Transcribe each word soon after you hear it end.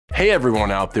Hey everyone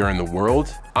out there in the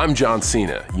world, I'm John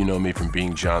Cena. You know me from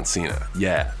being John Cena.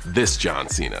 Yeah, this John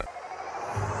Cena.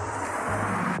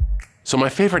 So my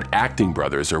favorite acting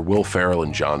brothers are Will Ferrell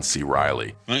and John C.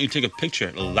 Reilly. Why don't you take a picture?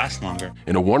 It'll last longer.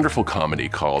 In a wonderful comedy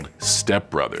called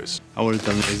Step Brothers. I would have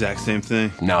done the exact same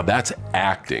thing. Now that's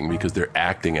acting because they're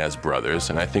acting as brothers,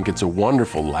 and I think it's a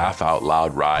wonderful laugh out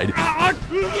loud ride. I'll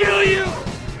kill you!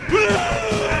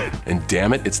 And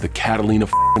damn it, it's the Catalina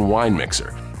wine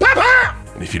mixer.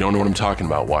 And if you don't know what I'm talking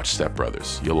about, watch Step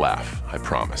Brothers. You'll laugh, I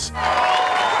promise.